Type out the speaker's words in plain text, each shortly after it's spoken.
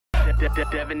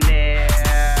Debonair.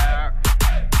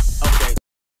 Okay.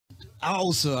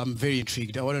 I'm very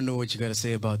intrigued. I want to know what you got to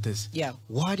say about this. Yeah.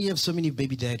 Why do you have so many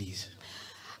baby daddies?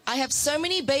 I have so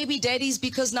many baby daddies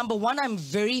because, number one, I'm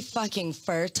very fucking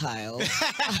fertile.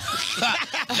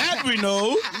 That we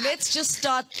know. Let's just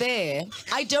start there.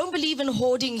 I don't believe in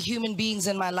hoarding human beings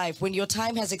in my life. When your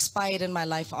time has expired in my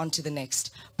life, on to the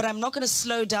next. But I'm not going to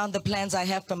slow down the plans I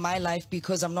have for my life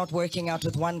because I'm not working out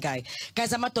with one guy.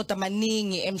 Guys, I'm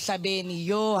maningi emhlabeni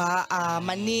yo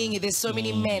maningi. There's so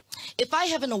many men. If I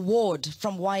have an award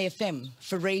from YFM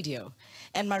for radio,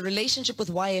 and my relationship with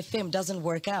YFM doesn't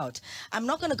work out, I'm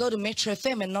not going to go to Metro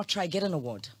FM and not try get an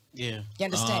award. Yeah. You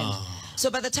understand? So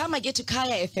by the time I get to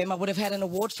Kaya FM, I would have had an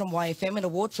award from YFM, an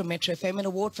award from Metro FM, an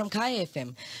award from Kaya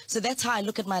FM. So that's how I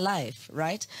look at my life,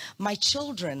 right? My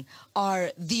children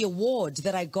are the award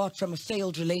that I got from a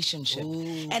failed relationship.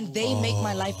 Ooh. And they make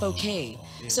my life okay.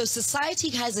 Yeah. So society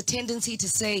has a tendency to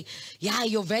say, yeah,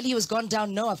 your value has gone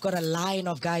down. No, I've got a line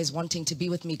of guys wanting to be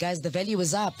with me. Guys, the value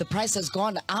is up. The price has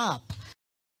gone up.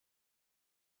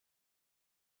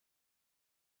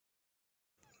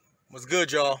 What's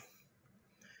good, y'all?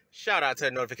 Shout out to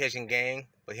the notification gang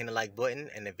for hitting the like button,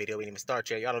 and the video ain't even start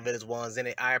yet. Y'all the village ones in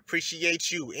it. I appreciate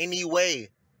you anyway.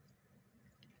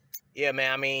 Yeah,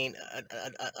 man. I mean,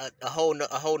 a whole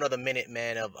nother minute,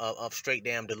 man, of straight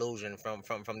damn delusion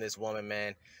from this woman,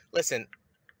 man. Listen,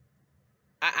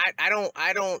 I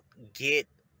don't get.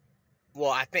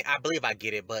 Well, I believe I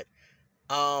get it, but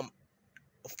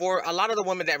for a lot of the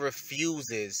women that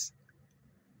refuses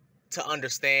to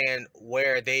understand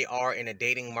where they are in a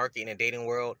dating market, in a dating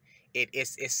world,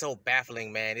 it's so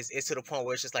baffling, man. It's to the point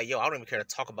where it's just like, yo, I don't even care to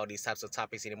talk about these types of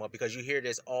topics anymore because you hear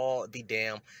this all the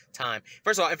damn time.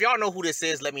 First of all, if y'all know who this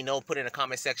is, let me know. Put it in the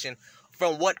comment section.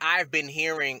 From what I've been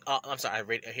hearing,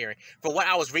 from what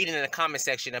I was reading in the comment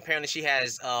section, apparently she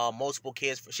has multiple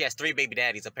kids. She has 3 baby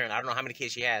daddies, apparently. I don't know how many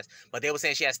kids she has, but they were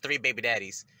saying she has 3 baby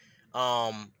daddies.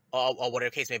 Or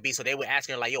whatever the case may be. So they were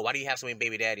asking her, like, yo, why do you have so many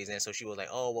baby daddies? And so she was like,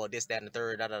 oh, well, this, that, and the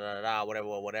third,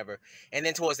 whatever. And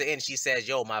then towards the end, she says,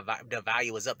 yo, the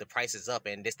value is up, the price is up,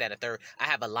 and this, that, and the third. I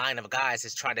have a line of guys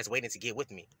that's waiting to get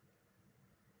with me.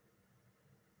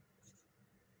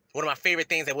 One of my favorite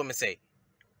things that women say,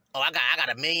 oh, I got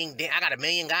a million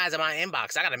guys in my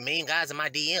inbox. I got a million guys in my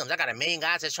DMs. I got a million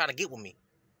guys that's trying to get with me.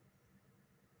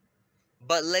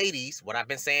 But ladies, what I've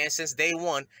been saying since day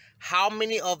one, how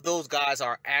many of those guys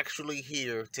are actually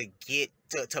here to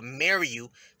to marry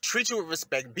you, treat you with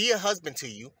respect, be a husband to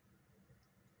you,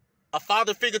 a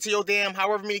father figure to your damn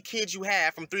however many kids you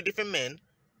have from 3 different men?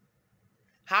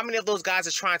 How many of those guys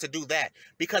are trying to do that?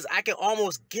 Because I can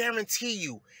almost guarantee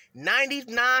you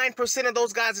 99% of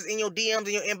those guys is in your DMs,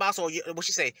 in your inbox, or what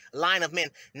you say, line of men.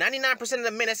 99% of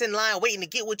the men that's in line waiting to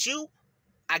get with you,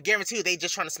 I guarantee you they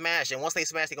just trying to smash, and once they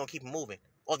smash, they're going to keep moving.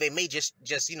 Or they may just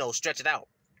you know, stretch it out.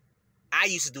 I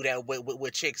used to do that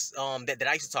with chicks that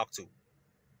I used to talk to.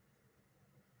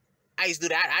 I used to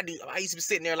do that. I used to be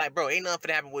sitting there like, bro, ain't nothing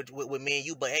finna happen with me and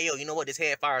you, but hey, yo, you know what? This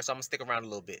head fire, so I'm going to stick around a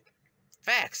little bit.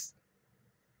 Facts.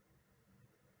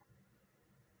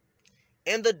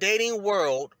 In the dating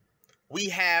world, we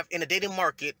have, in the dating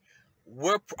market,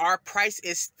 where our price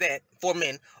is set, for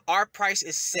men, our price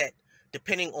is set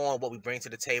depending on what we bring to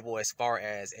the table as far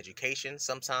as education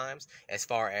sometimes, as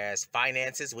far as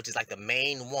finances, which is like the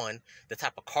main one, the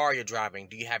type of car you're driving.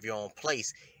 Do you have your own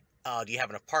place? Do you have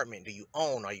an apartment? Do you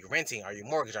own? Are you renting? Are you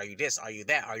mortgaged? Are you this? Are you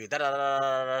that? Are you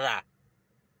da-da-da-da-da-da-da?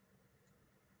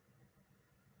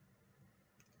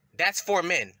 That's for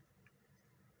men.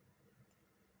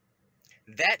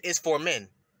 That is for men.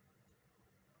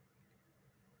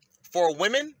 For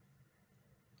women,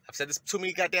 I've said this too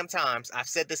many goddamn times. I've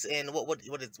said this in what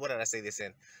did I say this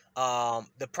in?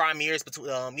 The prime years between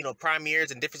prime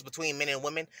years and difference between men and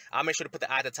women. I'll make sure to put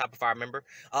the I at the top if I remember.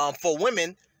 For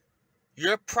women,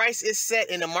 your price is set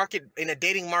in the market, in a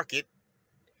dating market,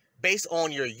 based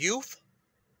on your youth.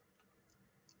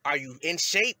 Are you in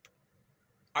shape?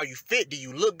 Are you fit? Do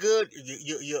you look good?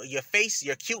 Your face,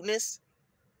 your cuteness.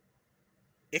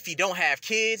 If you don't have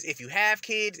kids, if you have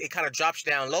kids, it kind of drops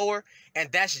you down lower. And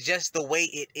that's just the way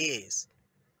it is.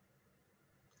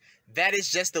 That is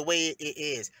just the way it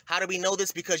is. How do we know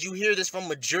this? Because you hear this from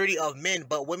majority of men,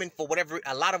 but women,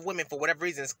 a lot of women, for whatever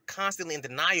reason, is constantly in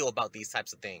denial about these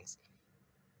types of things.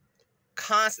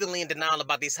 Constantly in denial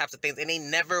about these types of things. And they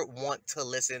never want to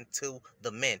listen to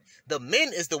the men. The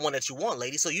men is the one that you want,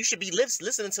 ladies. So you should be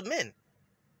listening to men.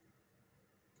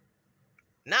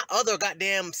 Not other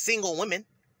goddamn single women.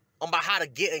 About how to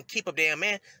get and keep a damn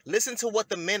man. Listen to what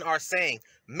the men are saying.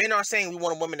 Men are saying we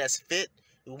want a woman that's fit.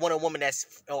 We want a woman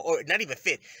that's, or not even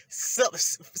fit,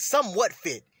 somewhat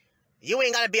fit. You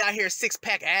ain't gotta be out here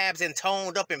 6-pack abs and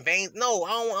toned up and veins. No, I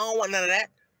don't want none of that.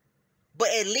 But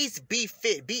at least be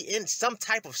fit. Be in some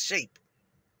type of shape.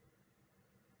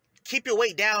 Keep your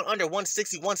weight down under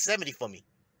 160, 170 for me.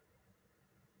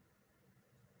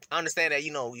 I understand that,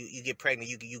 you know, you get pregnant,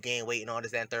 you gain weight and all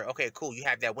this, that, and third. Okay, cool. You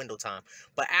have that window time.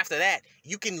 But after that,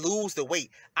 you can lose the weight.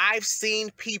 I've seen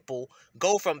people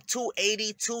go from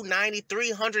 280, 290,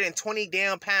 320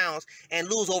 damn pounds and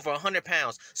lose over 100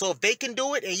 pounds. So if they can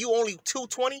do it and you only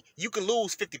 220, you can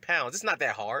lose 50 pounds. It's not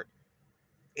that hard.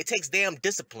 It takes damn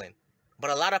discipline.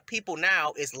 But a lot of people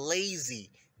now is lazy.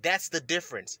 That's the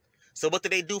difference. So what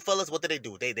do, fellas? What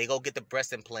do? They go get the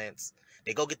breast implants.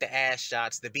 They go get the ass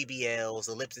shots, the BBLs,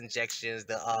 the lips injections,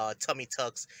 the tummy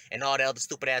tucks, and all the other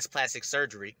stupid-ass plastic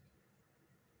surgery.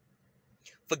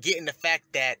 Forgetting the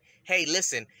fact that, hey,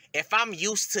 listen, if I'm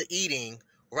used to eating,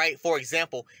 right, for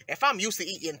example, if I'm used to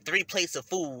eating 3 plates of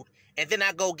food, and then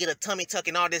I go get a tummy tuck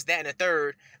and all this, that, and the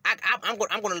third, I'm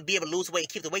going to be able to lose weight and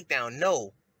keep the weight down.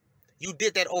 No. You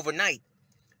did that overnight.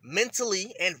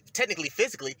 Mentally and technically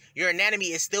physically, your anatomy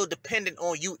is still dependent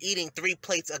on you eating 3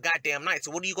 plates a goddamn night. So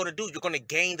what are you going to do? You're going to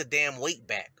gain the damn weight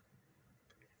back.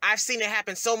 I've seen it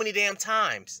happen so many damn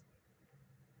times.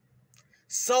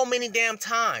 So many damn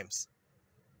times.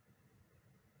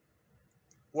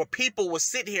 Where people will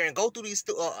sit here and go through these,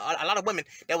 a lot of women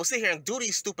that will sit here and do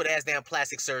these stupid ass damn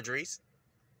plastic surgeries.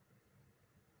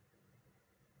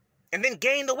 And then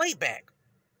gain the weight back.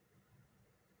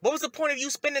 What was the point of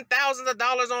you spending thousands of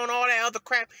dollars on all that other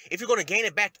crap if you're going to gain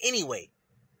it back anyway?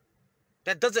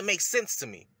 That doesn't make sense to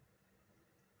me.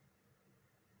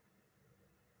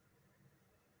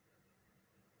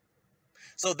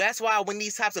 So that's why when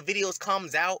these types of videos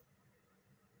comes out,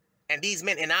 and these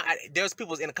men, and there's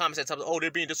people in the comments that tell, oh,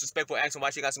 they're being disrespectful, asking why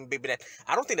she got some baby dad.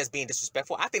 I don't think that's being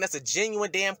disrespectful. I think that's a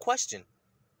genuine damn question.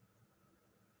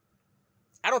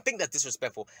 I don't think that's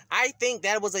disrespectful. I think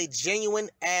that was a genuine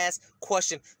ass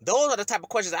question. Those are the type of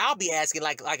questions I'll be asking.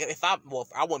 Like if I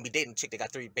wouldn't be dating a chick that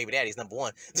got 3 baby daddies, number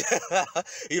one.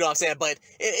 You know what I'm saying? But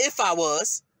if I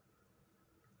was,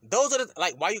 those are the,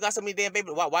 like, why you got so many damn baby?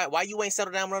 Why you ain't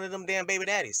settled down with one of them damn baby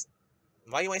daddies?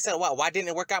 Why you ain't settled? Why didn't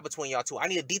it work out between y'all two? I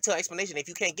need a detailed explanation. If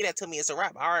you can't get that to me, it's a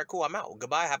wrap. All right, cool. I'm out.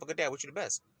 Goodbye. Have a good day. I wish you the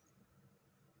best.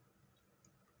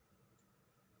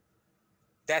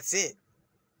 That's it.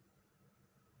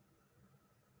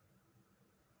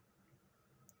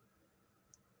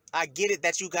 I get it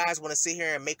that you guys want to sit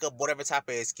here and make up whatever type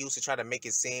of excuse to try to make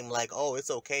it seem like, oh, it's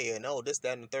okay, and oh, this,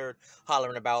 that, and the third,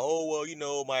 hollering about, oh, well, you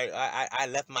know, I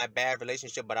left my bad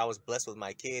relationship, but I was blessed with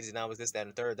my kids, and I was this, that,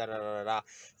 and the third, da, da, da, da, da.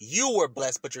 You were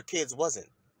blessed, but your kids wasn't.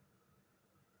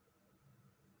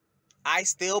 I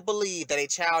still believe that a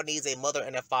child needs a mother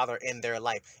and a father in their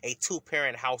life, a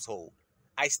 2-parent household.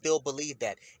 I still believe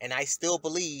that. And I still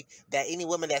believe that any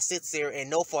woman that sits there and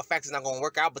know for a fact it's not going to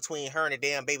work out between her and a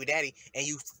damn baby daddy, and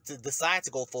you decide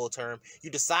to go full term, you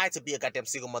decide to be a goddamn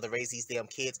single mother, raise these damn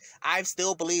kids, I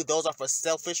still believe those are for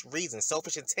selfish reasons,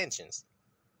 selfish intentions.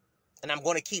 And I'm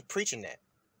going to keep preaching that.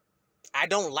 I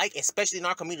don't like, especially in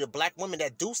our community, black women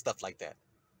that do stuff like that.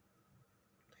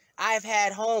 I've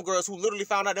had homegirls who literally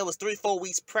found out they was 3-4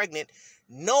 weeks pregnant,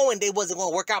 knowing they wasn't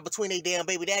going to work out between their damn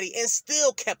baby daddy, and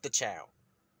still kept the child.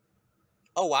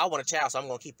 Oh, well, I want a child, so I'm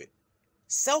going to keep it.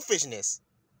 Selfishness.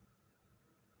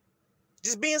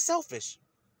 Just being selfish.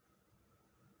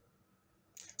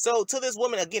 So to this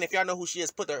woman, again, if y'all know who she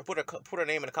is, put her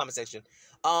name in the comment section.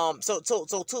 So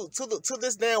to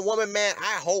this damn woman, man,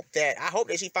 I hope that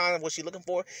she finds what she's looking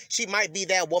for. She might be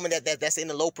that woman that's in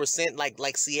the low percent,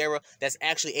 like Sierra, that's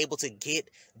actually able to get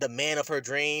the man of her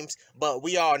dreams. But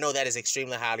we all know that is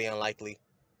extremely highly unlikely.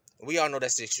 We all know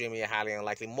that's extremely highly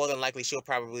unlikely. More than likely, she'll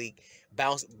probably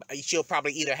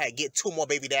either get 2 more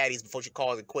baby daddies before she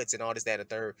calls it quits and all this, that, and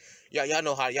the third. Y'all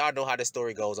know how this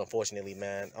story goes, unfortunately,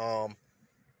 man.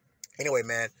 Anyway,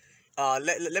 man,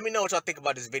 let me know what y'all think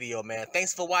about this video, man.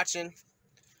 Thanks for watching.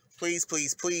 Please,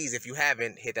 please, please, if you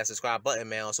haven't, hit that subscribe button,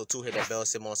 man. Also, too, hit that bell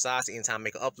symbol on side so anytime I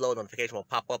make an upload, notification will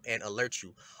pop up and alert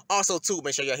you. Also, too,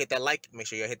 make sure y'all hit that like. Make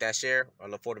sure y'all hit that share. I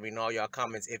look forward to reading all y'all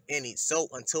comments, if any. So,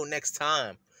 until next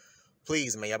time,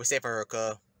 please, man, y'all be safe for her,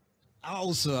 cuz.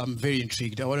 I'm very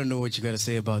intrigued. I want to know what you got to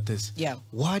say about this. Yeah.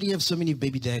 Why do you have so many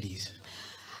baby daddies?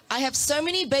 I have so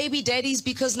many baby daddies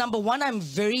because number one, I'm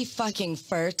very fucking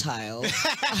fertile.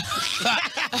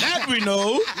 That we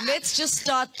know. Let's just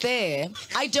start there.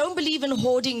 I don't believe in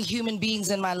hoarding human beings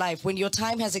in my life when your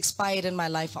time has expired in my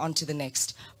life onto the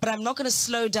next. But I'm not going to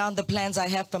slow down the plans I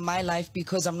have for my life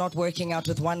because I'm not working out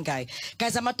with one guy.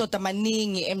 Guys, amatota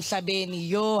maningi emhlabeni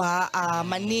yo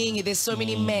maningi. There's so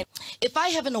many men. If I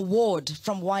have an award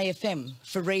from YFM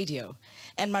for radio,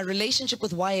 and my relationship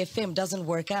with YFM doesn't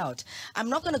work out, I'm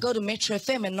not going to go to Metro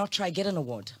FM and not try get an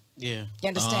award. Yeah. You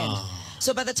understand?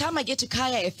 So by the time I get to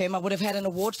Kaya FM, I would have had an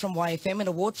award from YFM, an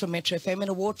award from Metro FM, an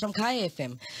award from Kaya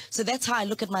FM. So that's how I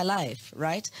look at my life,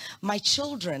 right? My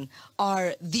children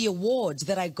are the awards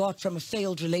that I got from a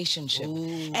failed relationship.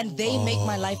 Ooh. And they make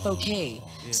my life okay.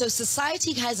 Yeah. So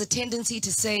society has a tendency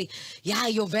to say, yeah,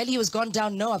 your value has gone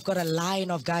down. No, I've got a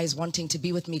line of guys wanting to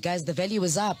be with me. Guys, the value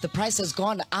is up. The price has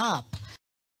gone up.